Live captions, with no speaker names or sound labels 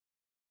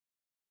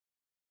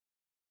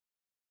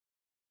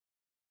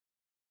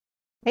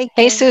Hey,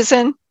 Hey, hey,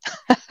 Susan.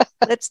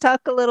 let's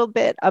talk a little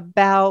bit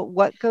about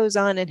what goes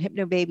on in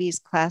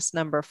Hypnobabies class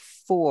number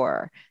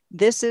 4.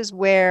 This is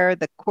where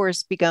the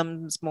course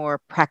becomes more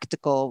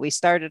practical. We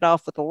started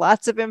off with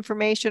lots of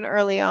information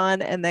early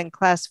on, and then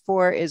class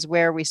 4 is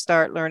where we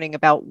start learning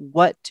about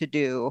what to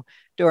do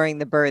during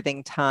the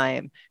birthing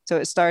time. So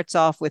it starts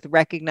off with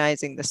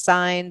recognizing the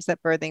signs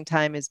that birthing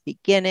time is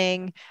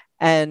beginning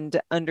and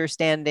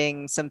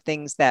understanding some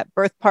things that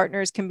birth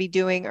partners can be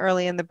doing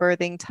early in the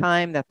birthing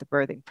time, that the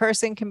birthing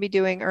person can be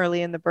doing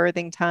early in the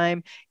birthing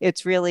time.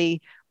 It's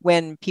really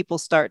when people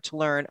start to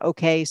learn,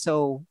 okay,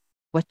 so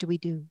what do we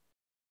do?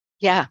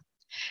 Yeah.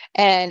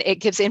 And it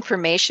gives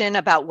information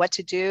about what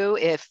to do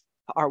if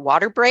our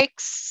water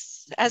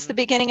breaks as the Mhm.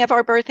 beginning of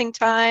our birthing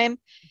time.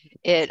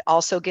 It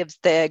also gives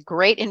the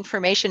great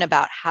information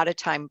about how to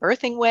time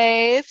birthing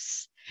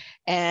waves.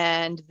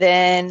 And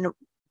then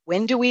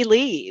when do we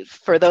leave?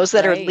 For those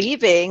that are Right.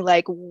 leaving,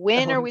 like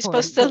So when are we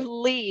supposed to important.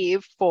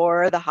 leave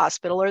for the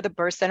hospital or the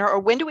birth center? Or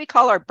when do we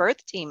call our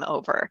birth team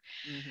over?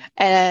 Mhm.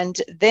 And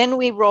then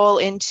we roll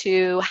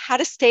into how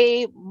to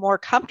stay more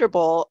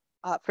comfortable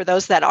for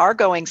those that are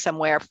going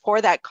somewhere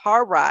for that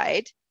car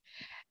ride.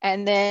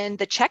 And then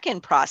the check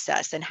in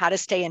process and how to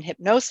stay in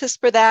hypnosis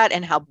for that,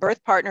 and how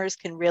birth partners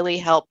can really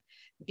help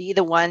be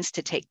the ones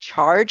to take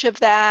charge of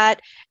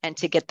that and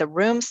to get the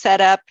room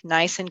set up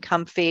nice and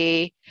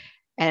comfy,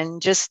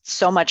 and just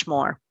so much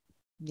more.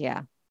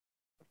 Yeah.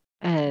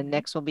 And Mhm.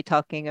 next we'll be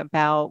talking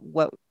about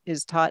what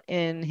is taught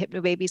in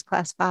Hypnobabies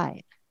class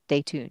 5.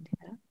 Stay tuned.